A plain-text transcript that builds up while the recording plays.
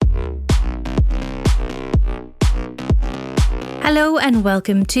Hello and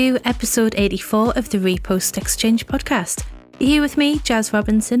welcome to episode 84 of the Repost Exchange podcast. You're here with me, Jazz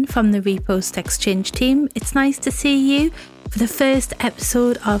Robinson from the Repost Exchange team. It's nice to see you for the first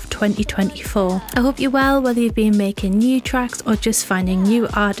episode of 2024. I hope you're well, whether you've been making new tracks or just finding new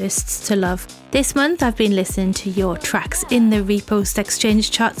artists to love. This month I've been listening to your tracks in the Repost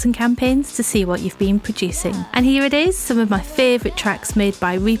Exchange charts and campaigns to see what you've been producing. And here it is, some of my favourite tracks made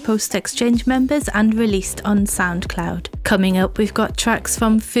by Repost Exchange members and released on SoundCloud. Coming up, we've got tracks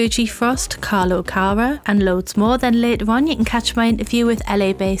from Fuji Frost, Carlo Cara and loads more. Then later on you can catch my interview with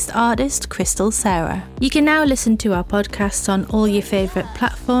LA-based artist Chrxstal. You can now listen to our podcasts on all your favourite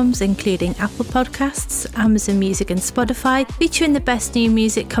platforms, including Apple Podcasts, Amazon Music and Spotify, featuring the best new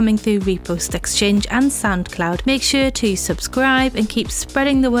music coming through Repost Exchange and SoundCloud. Make sure to subscribe and keep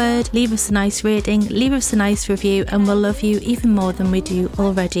spreading the word. Leave us a nice rating, leave us a nice review, and we'll love you even more than we do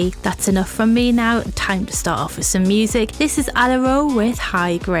already. That's enough from me now. Time to start off with some music. This is Alaro with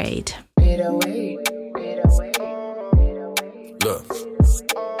High Grade. Look.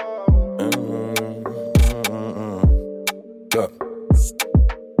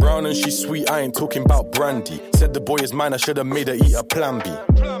 Brown and she's sweet, I ain't talking about brandy. Said the boy is mine, I should've made her eat a Plan B.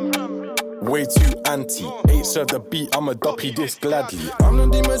 Way too anti, ain't served the beat, I'ma duppy this gladly. I'm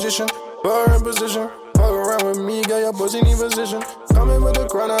the magician, but her in position. Fuck around with me, got your pussy in position. Coming with the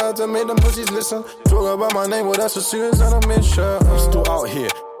crown, I had to make them pussies listen. Talk about my name, well that's a serious animation. I'm still out here,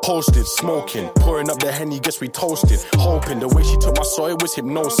 posted, smoking, pouring up the Henny, guess we toasted. Hoping the way she took my soul, it was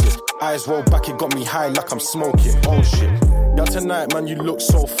hypnosis. Eyes rolled back, it got me high like I'm smoking. Oh shit, yeah tonight man, you look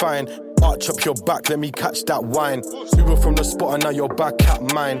so fine. Arch up your back, let me catch that wine. You were from the spot and now you're back at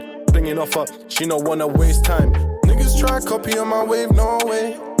mine. Blinging off her, she don't wanna waste time. Niggas try copy on my wave, no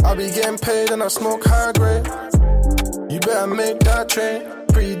way. I be getting paid and I smoke high grade. You better make that trade.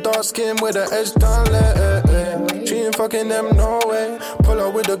 Pretty dark skin with the edge down, she ain't fucking them, no way. Pull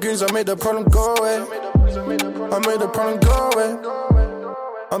up with the goons, I made the problem go away. I made the problem go away.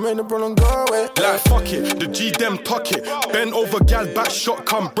 I made the problem go away. Like fuck it, the G them tuck it. Bend over gal, back shot,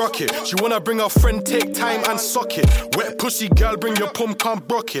 come brock it. She wanna bring her friend, take time and suck it. Wet pussy gal, bring your pum, come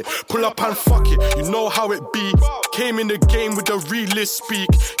brock it. Pull up and fuck it, you know how it be. Came in the game with the realist speak.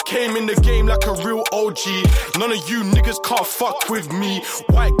 Came in the game like a real OG. None of you niggas can't fuck with me.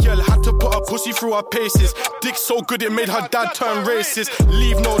 White girl had to put her pussy through her paces. Dick so good it made her dad turn racist.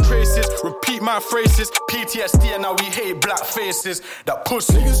 Leave no traces, repeat my phrases. PTSD and now we hate black faces. That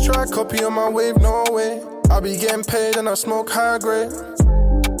pussy. Niggas try copy on my wave, no way. I be getting paid and I smoke high grade.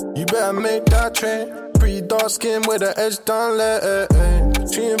 You better make that trade. Pretty dark skin with the edge down,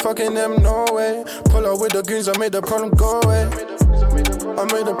 she ain't fucking them, no way. Pull up with the goons, I made the problem go away. I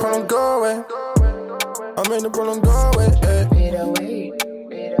made the problem go away. I made the problem go away.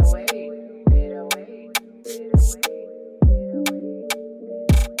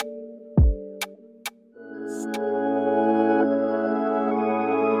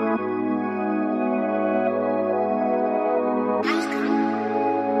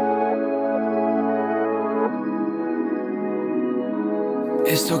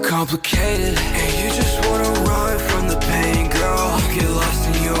 It's so complicated, and you just wanna run from the pain, girl. You get lost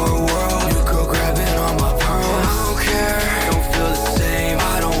in your world, you go grabbing on my pearls. I don't care, don't feel the same,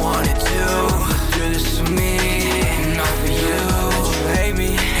 I don't want it to. Do this for me, and not for you. And you hate me,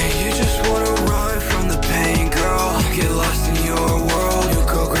 and you just wanna run from the pain, girl. You get lost in your world, you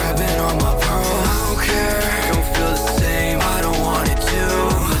go grabbing on my pearls. I don't care, don't feel the same, I don't want it to.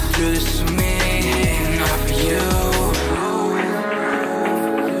 Do this for me, and not for you.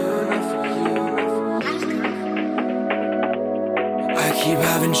 Keep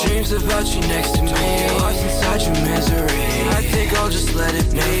having dreams about you next to me, lost inside your misery. I think I'll just let it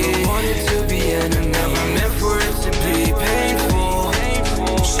be. Never wanted to be enemy, never meant for it to be painful.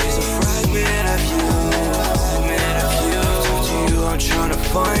 She's a fragment of you, Talk to you, I'm trying to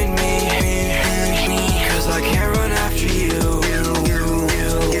find me, cause I can't run after you.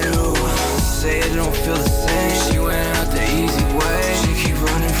 Say it don't feel the same. She went out the easy way. She keep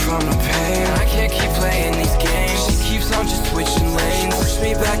running from the pain. I can't keep playing these games. She keeps on just switching lanes. Push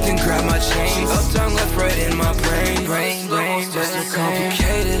me back and grab my chains. Up, down, left, right in my brain. It's so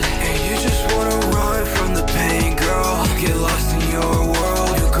complicated, and you just wanna run from the pain, girl. You get lost in your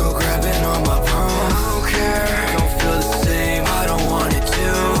world, you go grabbing on my pearls. I don't care, don't feel the same, I don't want it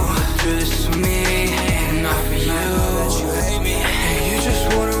to. Do this for me, and not for you. That you hate me, and you just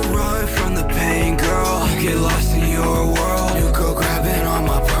wanna run from the pain, girl. You get lost in your world, you go grabbing on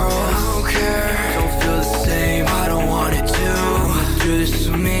my pearls. I don't care, don't feel the same, I don't want it to. Do this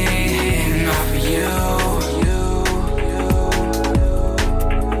for me, and not for you.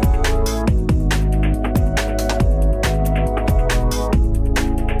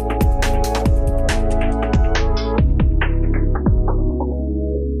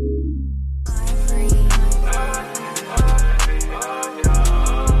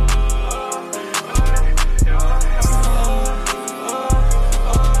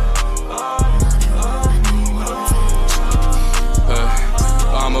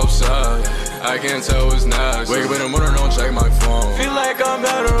 I'm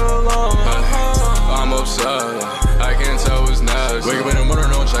better alone. I'm upset, I can't tell what's next. Wake up in the morning,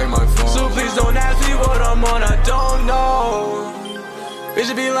 don't check my phone. So please don't ask me what I'm on, I don't know. Bitch,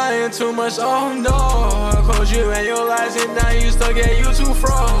 you be lying too much, oh no. I called you and your lies and now you stuck at you too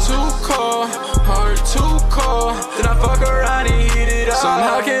froze. Too cold, heart too cold. Then I fuck around and heat it up.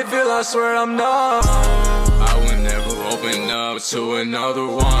 Somehow can't feel, I swear I'm numb. I would never open up to another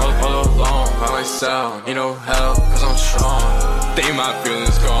one. All alone by myself, need no help, cause I'm strong. Think my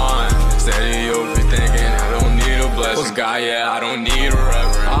feelings gone. Steady overthinking, I don't need a blessing. God, yeah, I don't need a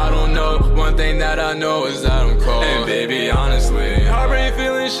reverend. I don't know, one thing that I know is that I'm cold. And baby, honestly, heartbreak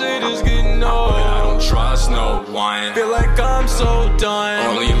feeling shit is getting old. I don't trust no one. Feel like I'm so done.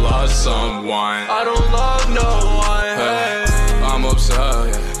 Only love someone. I don't love no one. Hey, I'm upset,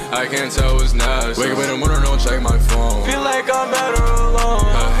 yeah. I can't tell what's next. Wake up in the morning, don't check my phone. Feel like I'm better alone.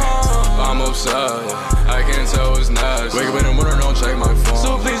 I'm upset, yeah. I can't tell what's next. Wake up in the morning, don't check my phone.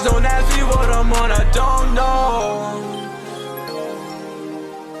 So please don't ask me what I'm on, I don't know.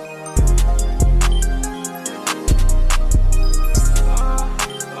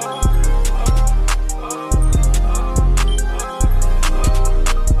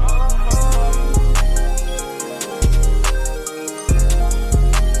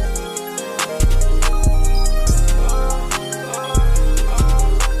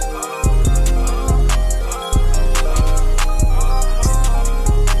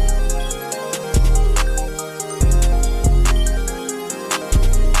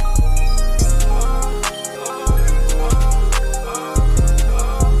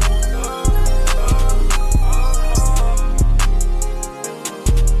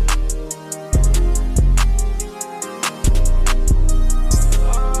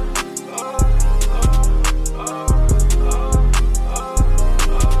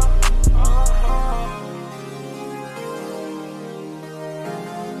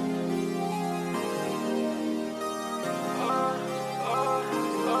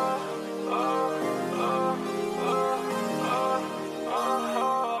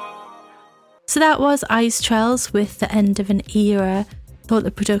 So that was Chrxstal with The End of an Era. Thought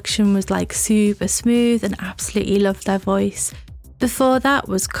the production was like super smooth and absolutely loved their voice. Before that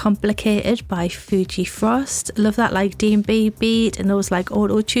was Complicated by Fuji Frost. Love that like D&B beat and those like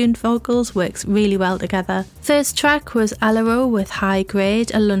auto-tuned vocals, works really well together. First track was Alaro with High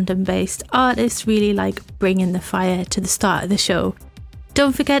Grade, a London-based artist, really like bringing the fire to the start of the show.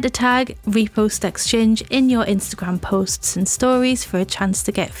 Don't forget to tag Repost Exchange in your Instagram posts and stories for a chance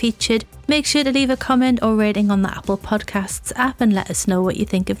to get featured. Make sure to leave a comment or rating on the Apple Podcasts app and let us know what you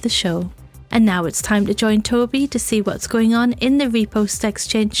think of the show. And now it's time to join Toby to see what's going on in the Repost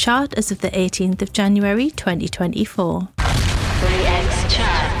Exchange chart as of the 18th of January 2024. 3X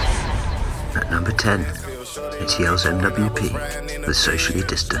charts. At number 10, it's Yale's MWP with Socially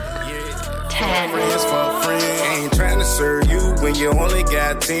Distant. 10. Ain't trying to serve you when you only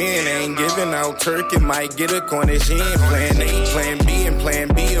got 10. Ain't giving out turkey, might get a Cornish hen. Plan A, plan B, and plan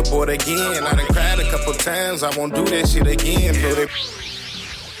B aboard again. I done cried a couple times, I won't do that shit again.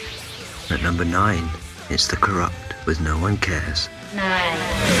 At number 9, it's The Corrupt with No One Cares. 9.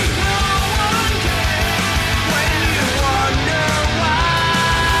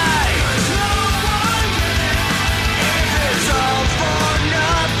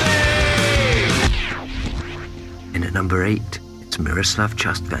 And at number 8, it's Miroslav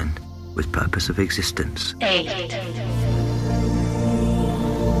Chastvan with Purpose of Existence. 8.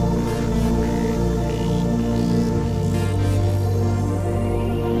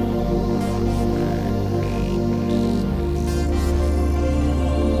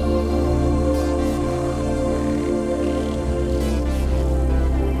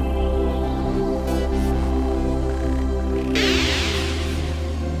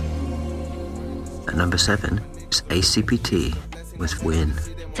 At number 7, it's ACPT with Win.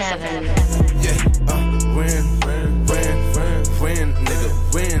 7. Yeah, win, nigga,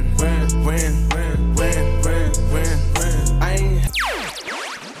 win. I ain't.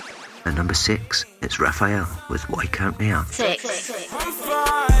 At number 6, it's Raphael with Why Count Me Out. 6. I'm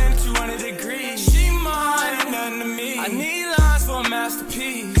fine, 200 degrees. She mine, nothing to me. I need lines for a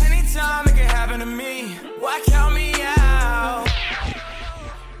masterpiece. Anytime it can happen to me. Why count me out?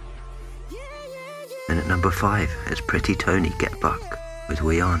 And at number 5, it's Pretty Tony Get Buck with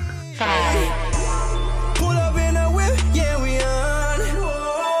We On. 5. Pull up in a whip, yeah, we on.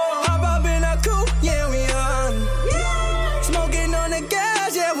 Hop up in a coupe, yeah, we on. Smoking on the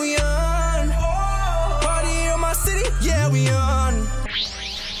gas, yeah, we on. Party in my city, yeah, we on.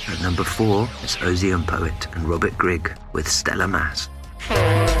 At number 4, it's Ozzy Poet and Robert Grigg with Stella Mass. 4.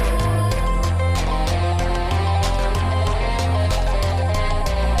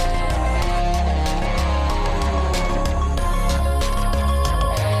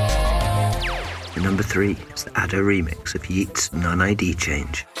 3 is the Adder remix of Yeat's Non-ID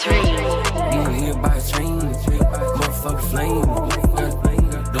Change. 3. Here by a train, motherfucker flame.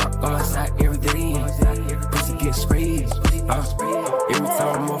 Glock on my side every day. Pussy get sprayed. Every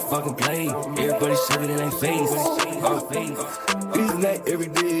time I motherfucking play, everybody shove it in their face. It's like every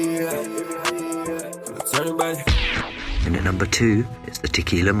day. Turn it back. And at number 2 is the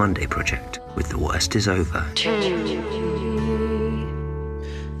Tequila Monday Project with The Worst Is Over. 2.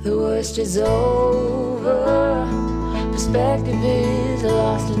 The worst is over. Perspective is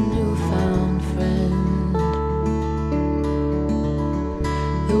lost a newfound friend.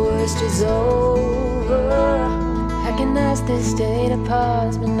 The worst is over. I can ask this day to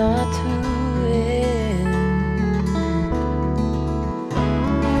pause, but not to end.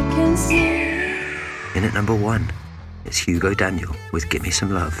 I can see. And at number 1 is Hugo Daniel with Give Me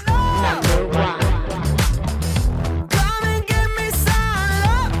Some Love. Number 1.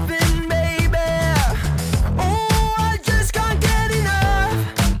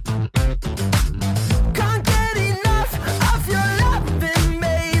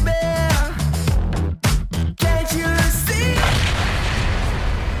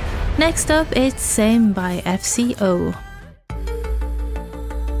 Next up, it's Same by FCO.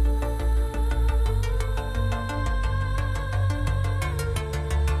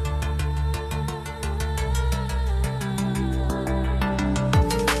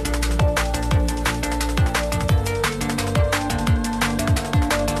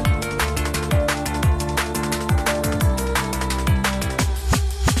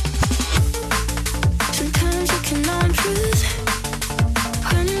 Sometimes you can know truth.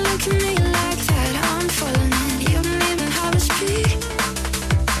 When you look at me like that, I'm falling in. You don't even have a speak.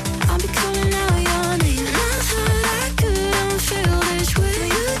 I'll be calling out your name. And I thought I couldn't feel this way.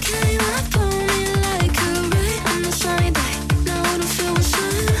 You came up on me like a ray on the sunny day. Now I don't feel the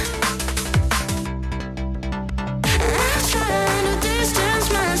same. And I'm trying to distance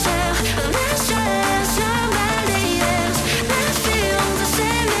myself, but there's just somebody else that feels the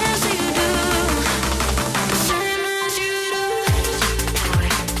same as you do. The same as you do.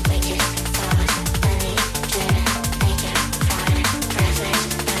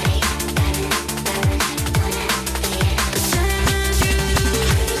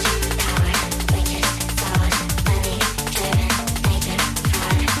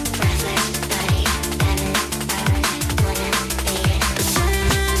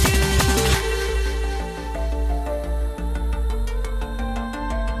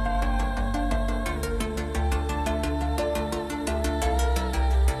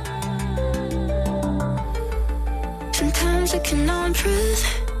 Sometimes I can know truth.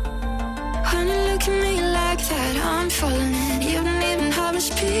 When you look at me like that, I'm falling in. You don't even have a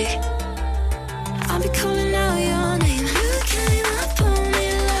speak. I'll be calling out your name. You came up on me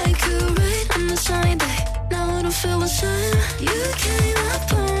like a rain on the sunny day. Now I don't feel the same. You came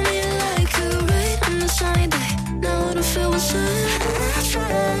up on me like a rain on the sunny day. Now I don't feel the same. I'm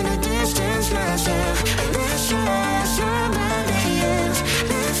trying to distance myself, and there's just somebody else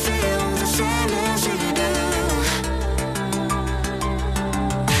that feels the same as you do.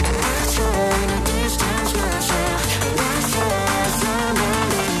 I'm trying to distance myself, and there's just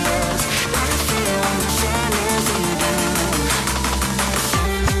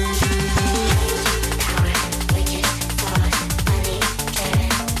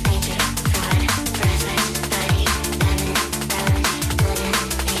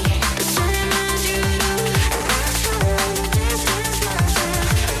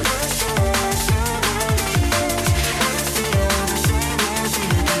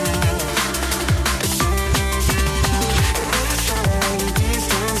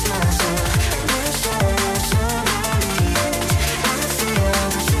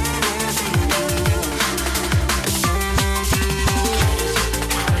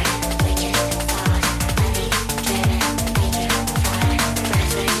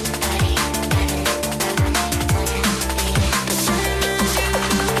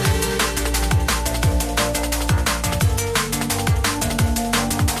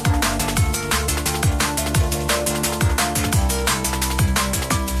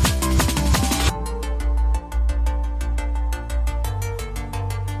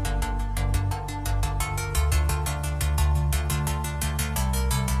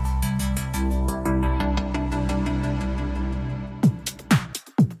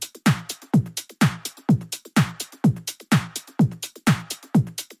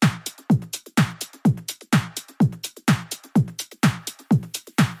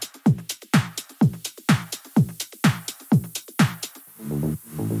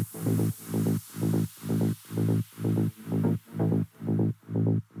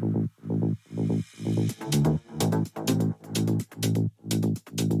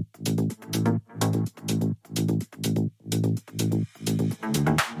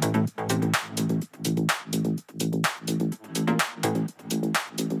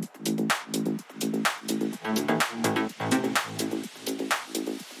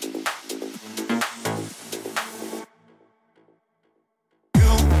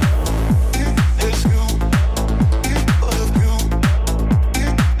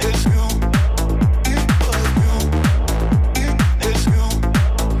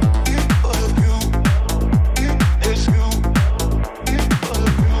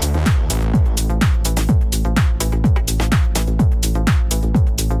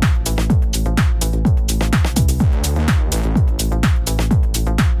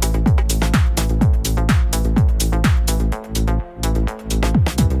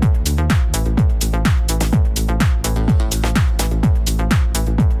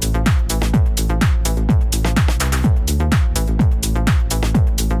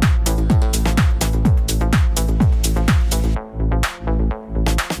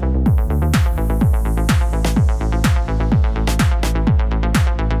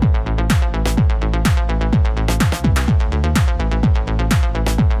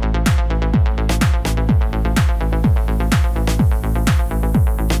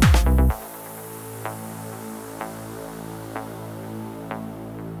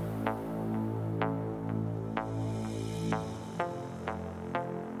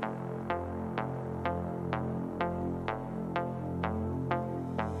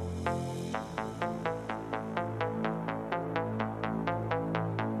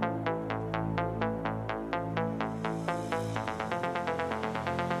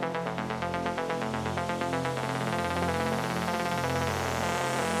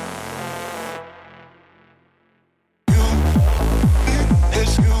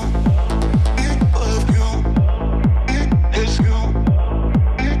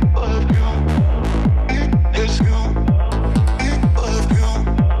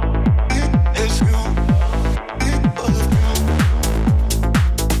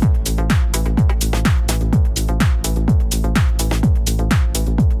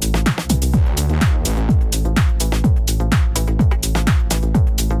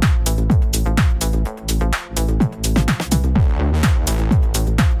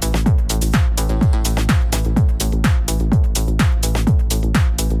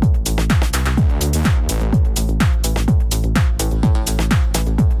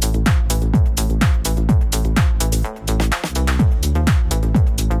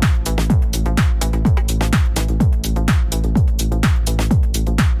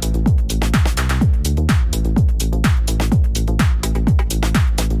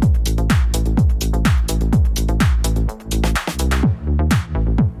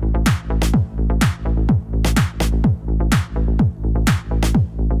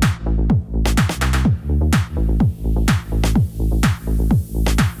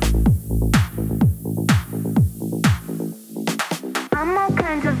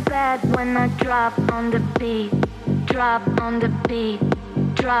bad when I drop on the beat. Drop on the beat.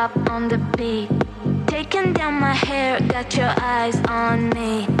 Drop on the beat. Taking down my hair, got your eyes on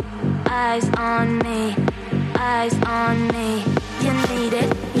me. Eyes on me. Eyes on me. You need it,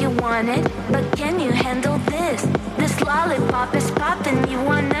 you want it, but can you handle this? This lollipop is poppin', you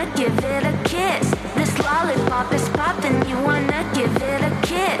wanna give it a kiss. This lollipop is poppin', you wanna give it a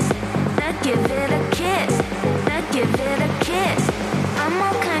kiss. Now give it a kiss. Now give it a kiss. I'm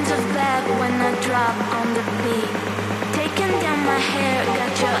all kinds of bad when I drop on the beat. Taking down my hair,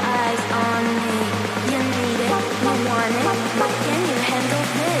 got your eyes on me. You need it, you want it, but can you handle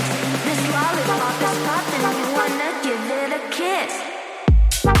this? This lollipop is poppin', you wanna give it a kiss.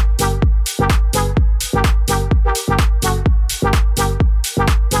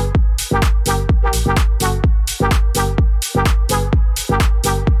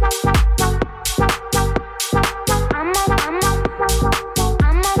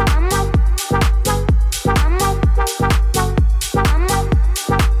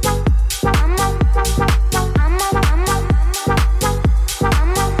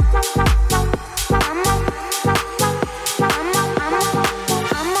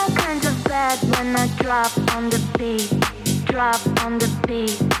 Drop on the beat, drop on the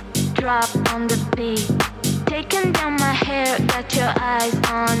beat, drop on the beat. Taking down my hair, got your eyes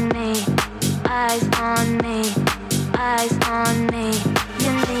on me. Eyes on me, eyes on me.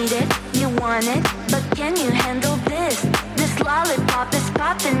 You need it, you want it, but can you handle this? This lollipop is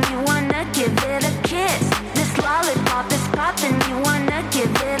poppin', you wanna give it a kiss. This lollipop is poppin', you wanna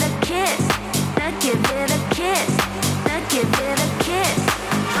give it a kiss. Now give it a kiss, now give it a kiss.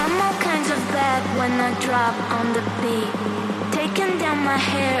 I'm all kinds of bad when I drop on the beat. Taking down my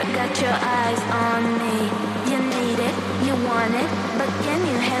hair, got your eyes on me. You need it, you want it, but can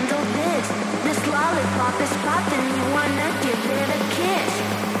you handle this? This lollipop is poppin', you wanna give it a kiss.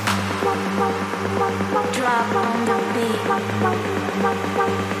 Drop on the beat. Drop on the beat.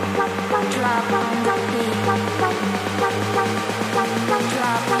 Drop on the beat. Drop on the beat.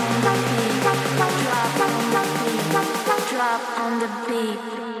 Drop on the beat.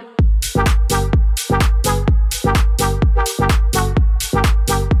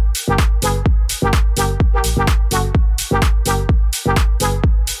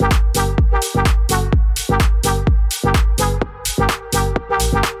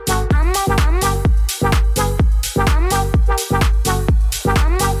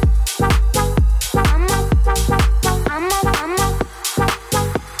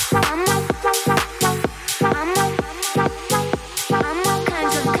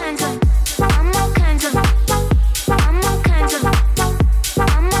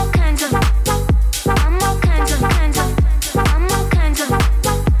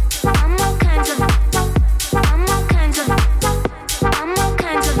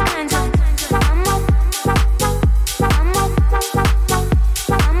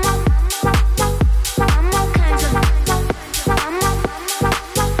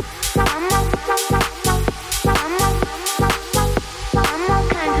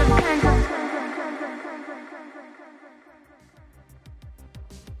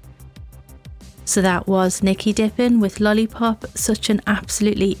 So that was Nicky Dippin with Lollipop, such an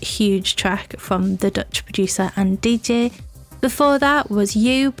absolutely huge track from the Dutch producer and DJ. Before that was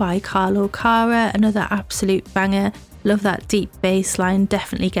You by Carlo Cara, another absolute banger. Love that deep bass line,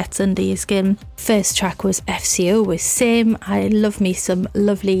 definitely gets under your skin. First track was FCO with Same. I love me some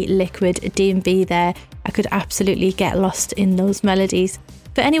lovely liquid D&B there. I could absolutely get lost in those melodies.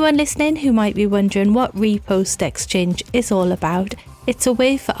 For anyone listening who might be wondering what Repost Exchange is all about, it's a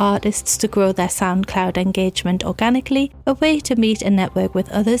way for artists to grow their SoundCloud engagement organically, a way to meet and network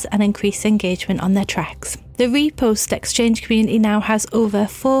with others and increase engagement on their tracks. The Repost Exchange community now has over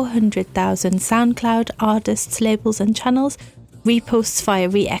 400,000 SoundCloud artists, labels and channels. Reposts via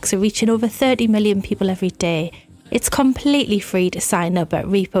Rex are reaching over 30 million people every day. It's completely free to sign up at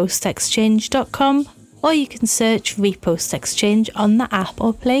repostexchange.com, or you can search Repost Exchange on the app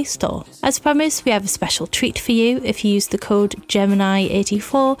or Play Store. As promised, we have a special treat for you. If you use the code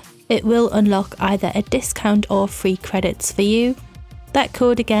Gemini84, it will unlock either a discount or free credits for you. That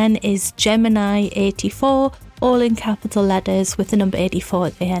code again is Gemini84, all in capital letters with the number 84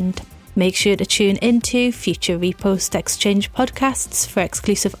 at the end. Make sure to tune into future Repost Exchange podcasts for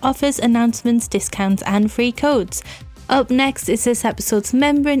exclusive offers, announcements, discounts and free codes. Up next is this episode's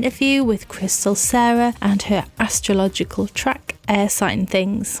member interview with Chrxstal Sarah and her astrological track, Air Sign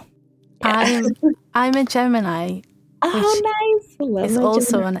Things. Yeah. I'm a Gemini. Oh, nice. It's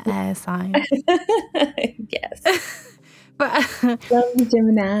also an air sign. Yes. But love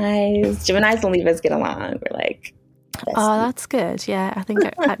Geminis. Geminis and Libras get along. We're like Oh, that's good. Yeah, I think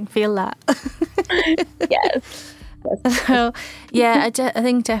I can feel that. Yes. So, yeah, I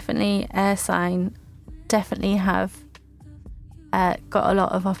think definitely air sign definitely have got a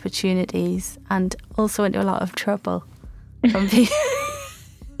lot of opportunities and also into a lot of trouble from being,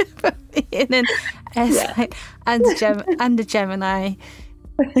 from being an air sign and a Gemini.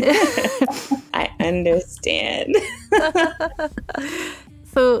 I understand.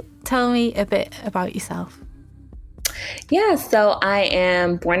 So tell me a bit about yourself. Yeah, so I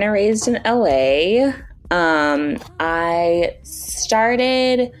am born and raised in LA. I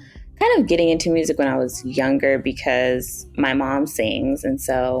started kind of getting into music when I was younger because my mom sings. And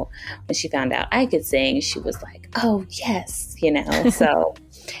so when she found out I could sing, she was like, oh, yes, So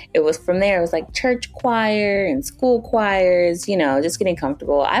it was from there. It was like church choir and school choirs, just getting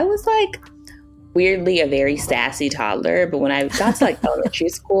comfortable. I was like weirdly a very sassy toddler, but when I got to like elementary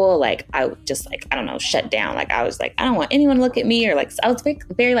school, like I just like, I don't know, shut down. Like I was like, I don't want anyone to look at me, or like I was very,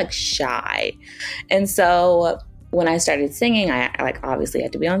 very like shy. And so when I started singing, I like obviously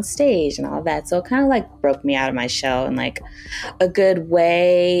had to be on stage and all of that. So it kind of like broke me out of my shell in like a good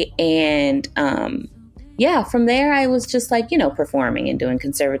way. And from there I was just like, performing and doing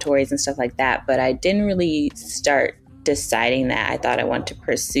conservatories and stuff like that. But I didn't really start deciding that I thought I wanted to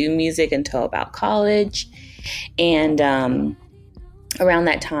pursue music until about college. And around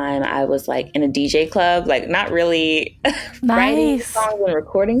that time I was like in a DJ club, like not really writing songs and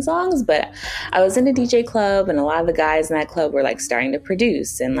recording songs, but I was in a DJ club, and a lot of the guys in that club were like starting to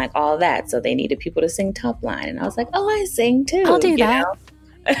produce and like all of that. So they needed people to sing top line. And I was like, oh, I sing too. I'll do that.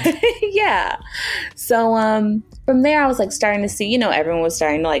 Yeah. So from there I was like starting to see, everyone was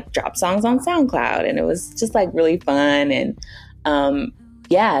starting to like drop songs on SoundCloud, and it was just like really fun. And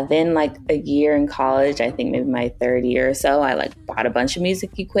then like a year in college, I think maybe my third year or so, I like bought a bunch of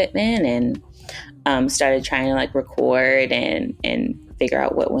music equipment and started trying to like record and figure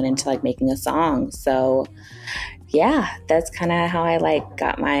out what went into like making a song. So yeah, that's kind of how I like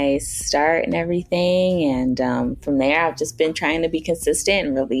got my start and everything. And from there, I've just been trying to be consistent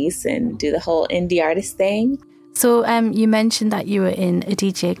and release and do the whole indie artist thing. So you mentioned that you were in a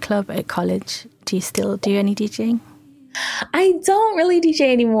DJ club at college. Do you still do any DJing? I don't really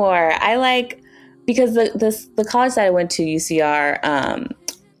DJ anymore. I like, because the college that I went to, UCR,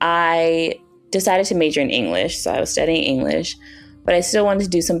 I decided to major in English. So I was studying English, but I still wanted to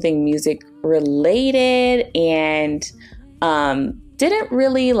do something music related, and didn't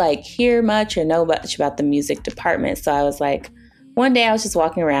really like hear much or know much about the music department. So I was like, one day I was just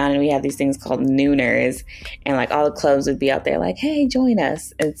walking around and we had these things called nooners, and like all the clubs would be out there like, hey, join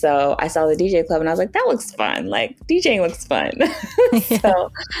us. And so I saw the DJ club and I was like, that looks fun. Like DJing looks fun.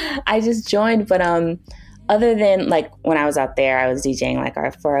 So I just joined. But other than like when I was out there, I was DJing like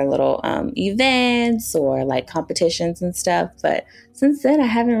for our little events or like competitions and stuff. But since then, I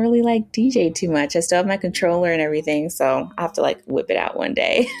haven't really like DJed too much. I still have my controller and everything, so I'll have to like whip it out one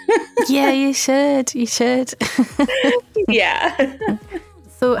day. Yeah, you should. You should. Yeah.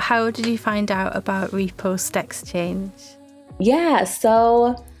 So how did you find out about Repost Exchange? Yeah,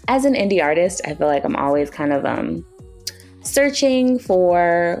 so as an indie artist, I feel like I'm always kind of searching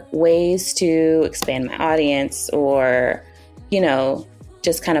for ways to expand my audience or,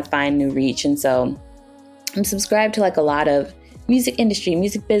 just kind of find new reach. And so I'm subscribed to like a lot of music industry,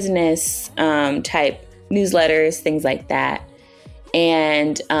 music business type newsletters, things like that.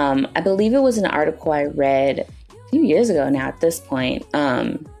 And I believe it was an article I read a few years ago now at this point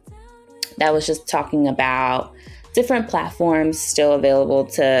that was just talking about different platforms still available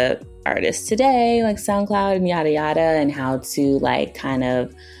to artists today, like SoundCloud and yada yada, and how to like kind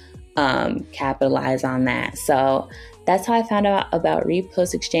of capitalize on that. So that's how I found out about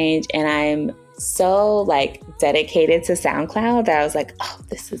Repost Exchange, and I'm so like dedicated to SoundCloud that I was like, oh,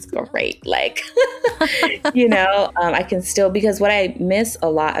 this is great. Like, I can still, because what I miss a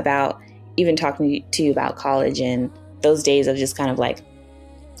lot about even talking to you about college and those days of just kind of like,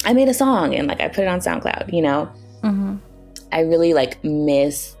 I made a song and like I put it on SoundCloud, Mm-hmm. I really like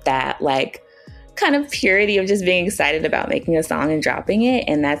miss that like kind of purity of just being excited about making a song and dropping it.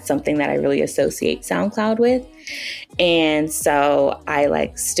 And that's something that I really associate SoundCloud with. And so I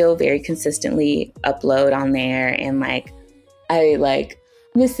like still very consistently upload on there, and like I like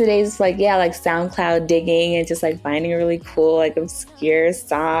miss the days like, like SoundCloud digging and just like finding a really cool like obscure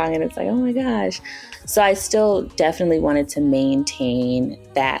song, and it's like, oh my gosh. So I still definitely wanted to maintain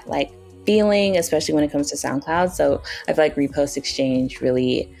that like feeling, especially when it comes to SoundCloud. So I feel like Repost Exchange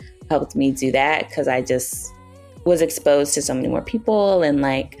really helped me do that, because I just was exposed to so many more people and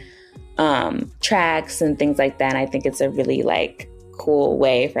like tracks and things like that. And I think it's a really like cool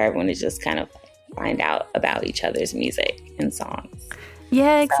way for everyone to just kind of find out about each other's music and songs.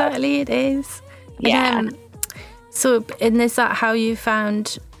 Yeah, exactly. It is. Yeah. And, is that how you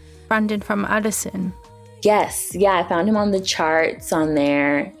found Brandon from Addison? Yes. Yeah, I found him on the charts on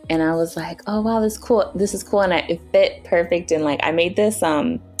there, and I was like, oh, wow, this is cool. And it fit perfect. And like, I made this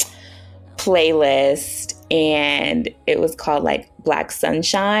playlist, and it was called like Black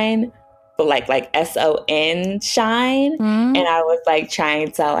Sunshine, but like SON shine. And I was like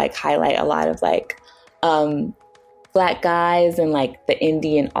trying to like highlight a lot of like Black guys in like the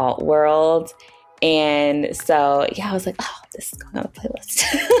indie and alt world. And so, yeah, I was like, oh, this is going on the playlist.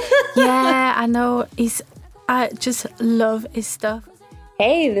 Yeah, I know. I just love his stuff.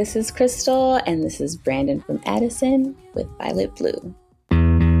 Hey, this is Chrxstal, and this is Brandon from Addison with Violet Blue.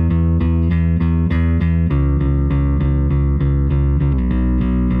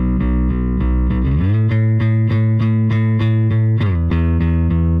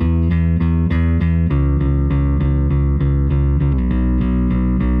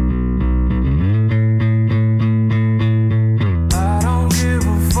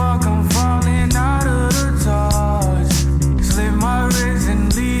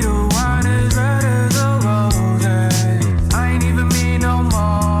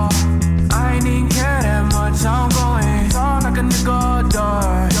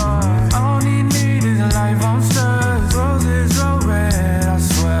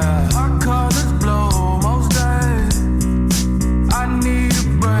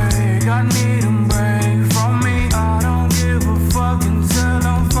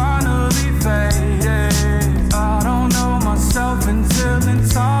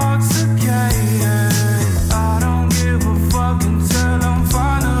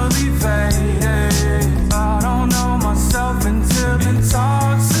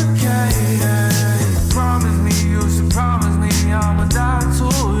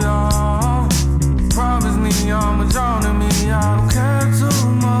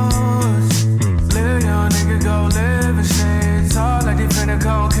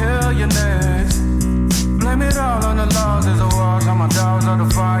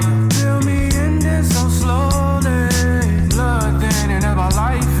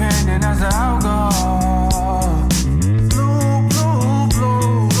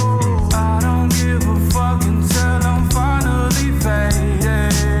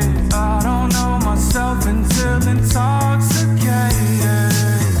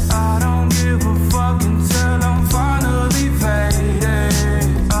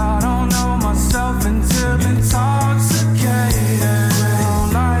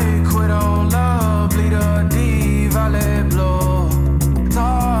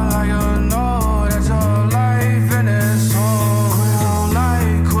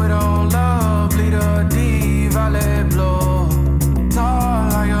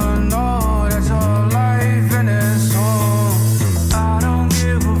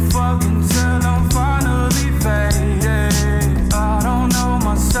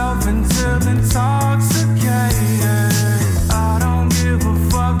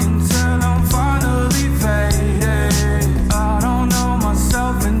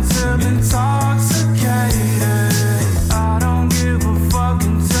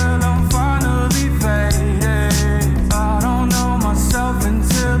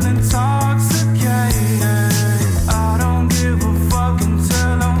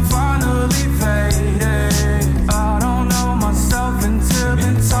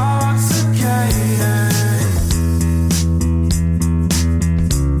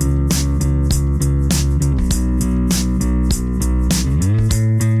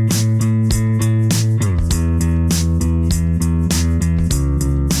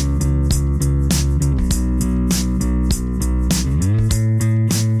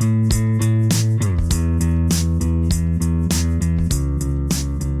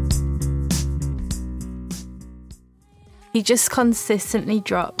 He just consistently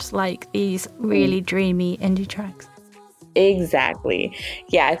drops like these really dreamy indie tracks. Exactly.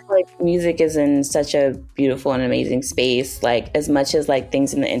 Yeah, I feel like music is in such a beautiful and amazing space. Like, as much as like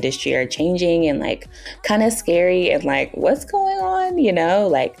things in the industry are changing and like kind of scary and like what's going on, you know,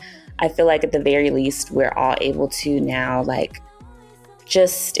 like I feel like at the very least we're all able to now like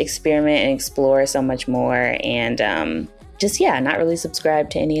just experiment and explore so much more, and just not really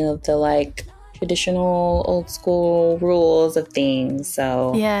subscribe to any of the like traditional old school rules of things.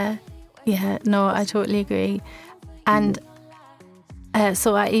 So no, I totally agree. And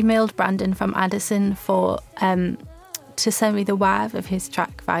so I emailed Brandon from Addison for to send me the WAV of his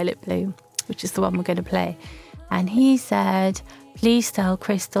track Violet Blue, which is the one we're going to play. And he said, please tell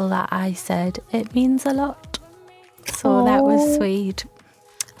Chrxstal that I said it means a lot. So that was sweet.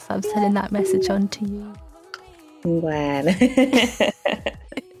 So so I'm sending that message on to you. I'm glad.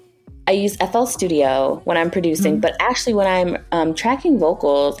 I use FL Studio when I'm producing, but actually when I'm tracking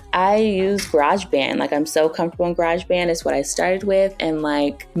vocals, I use GarageBand. Like, I'm so comfortable in GarageBand. It's what I started with. And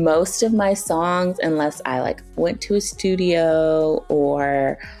like most of my songs, unless I like went to a studio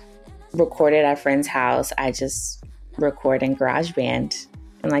or recorded at a friend's house, I just record in GarageBand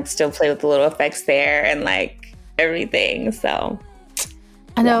and like still play with the little effects there and like everything. So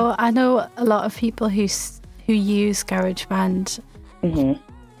I know a lot of people who use GarageBand. Mm-hmm.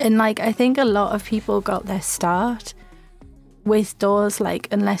 And like, I think a lot of people got their start with DAWs, like,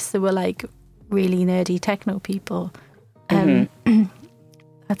 unless they were like really nerdy techno people.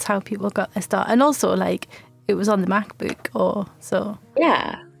 That's how people got their start. And also, like, it was on the MacBook or so.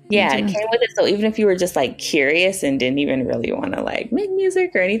 Yeah, it came with it. So even if you were just like curious and didn't even really want to like make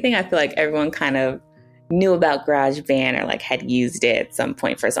music or anything, I feel like everyone kind of knew about GarageBand or like had used it at some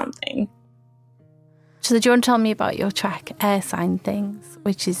point for something. So do you want to tell me about your track, Air Sign Things,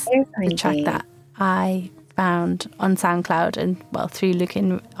 which is the track that I found on SoundCloud and, well, through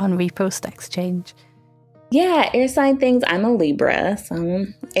looking on Repost Exchange? Yeah, Air Sign Things. I'm a Libra, so I'm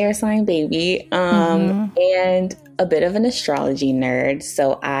an air sign baby, and a bit of an astrology nerd.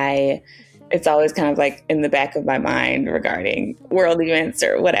 So it's always kind of like in the back of my mind regarding world events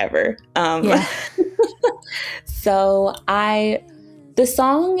or whatever. So the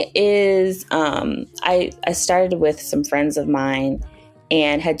song is, I started with some friends of mine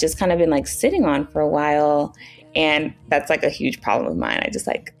and had just kind of been like sitting on for a while. And that's like a huge problem of mine. I just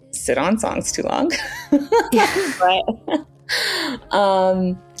like sit on songs too long. But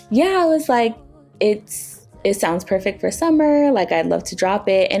I was like, it sounds perfect for summer. Like, I'd love to drop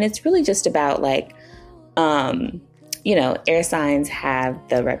it. And it's really just about like, air signs have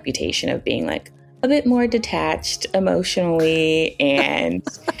the reputation of being like a bit more detached emotionally and,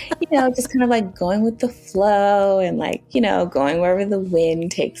 just kind of like going with the flow and like, going wherever the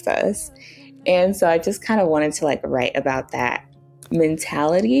wind takes us. And so I just kind of wanted to like write about that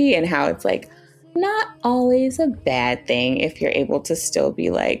mentality and how it's like not always a bad thing if you're able to still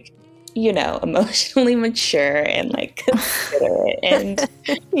be like, emotionally mature and like considerate and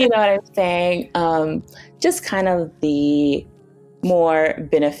you know what I'm saying? Just kind of the more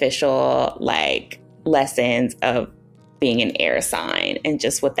beneficial like lessons of being an air sign and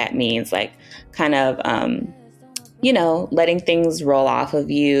just what that means, like kind of letting things roll off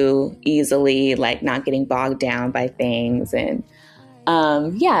of you easily, like not getting bogged down by things. And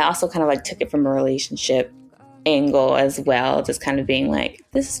I also kind of like took it from a relationship angle as well, just kind of being like,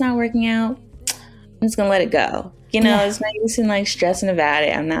 this is not working out, I'm just gonna let it go. It's not use in like stressing about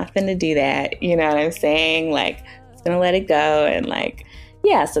it. I'm not finna do that. You know what I'm saying? Like, gonna let it go. And like,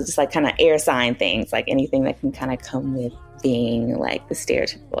 so just like kind of air sign things, like anything that can kind of come with being like the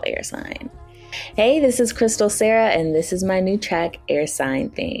stereotypical air sign. Hey, this is Chrxstal Sarah, and this is my new track, Air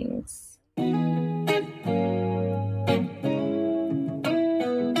Sign Things.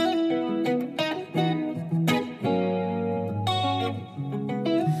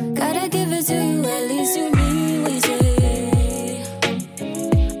 Gotta give it to you, at least you mean what you say.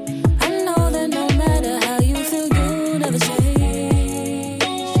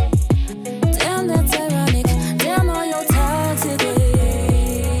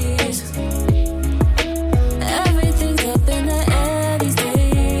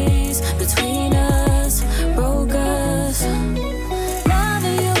 Between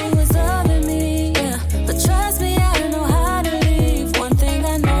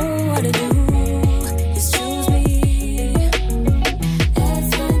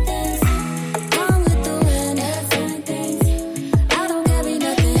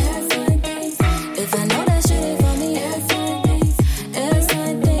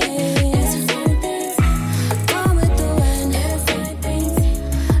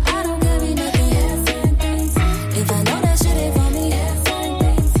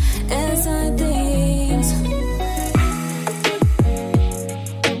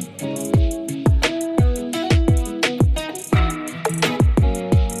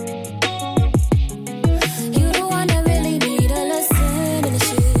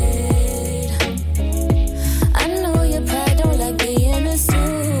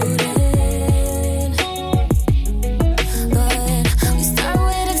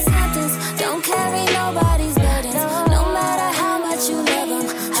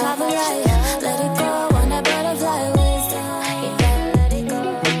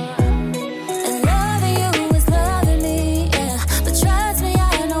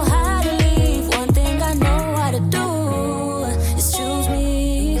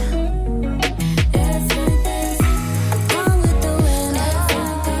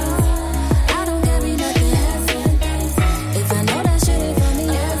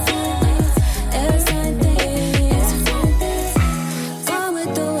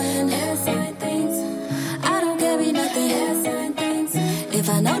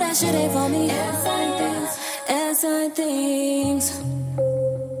that shit ain't for me. Inside things.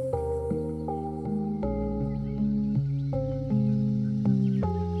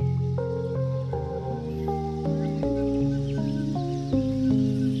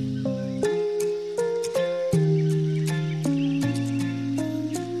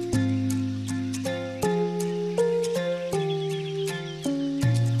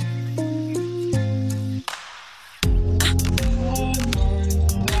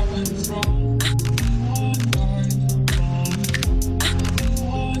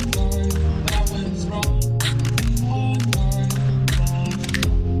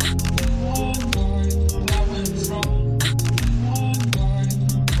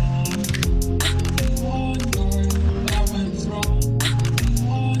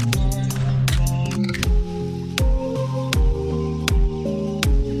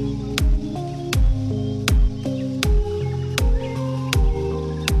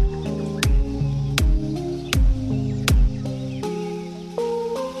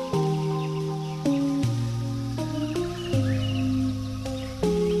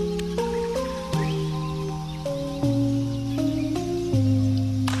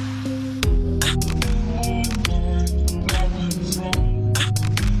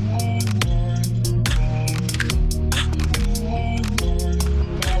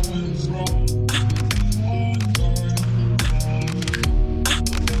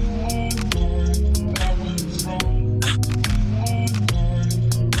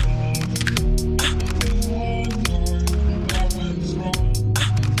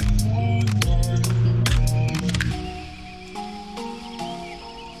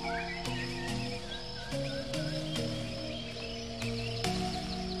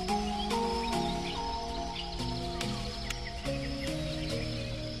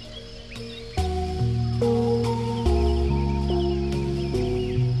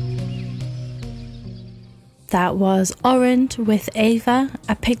 That was Orange with Ava.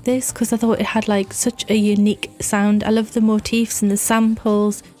 I picked this because I thought it had like such a unique sound. I love the motifs and the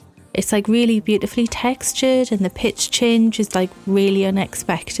samples. It's like really beautifully textured and the pitch change is like really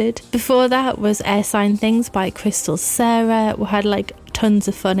unexpected. Before that was Air Sign Things by Chrxstal Sarah. We had like tons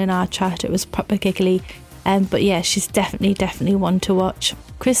of fun in our chat. It was proper giggly. But yeah, she's definitely one to watch.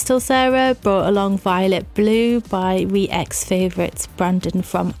 Chrxstal Sarah brought along Violet Blue by Re-X favourites Brandon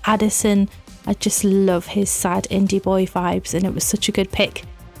from Addison. I just love his sad indie boy vibes and it was such a good pick.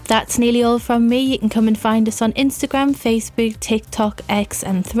 That's nearly all from me. You can come and find us on Instagram, Facebook, TikTok, X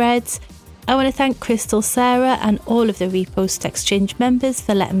and Threads. I want to thank Chrxstal Sarah and all of the Repost Exchange members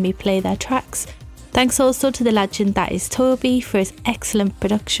for letting me play their tracks. Thanks also to the legend that is Toby for his excellent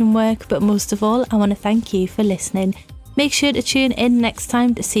production work, but most of all I want to thank you for listening. Make sure to tune in next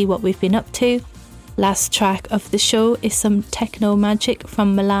time to see what we've been up to. Last track of the show is some techno magic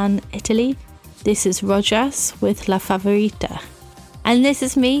from Milan, Italy. This is Rojas with La Favorita. And this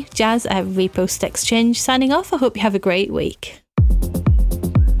is me, Jazz at Repost Exchange, signing off. I hope you have a great week.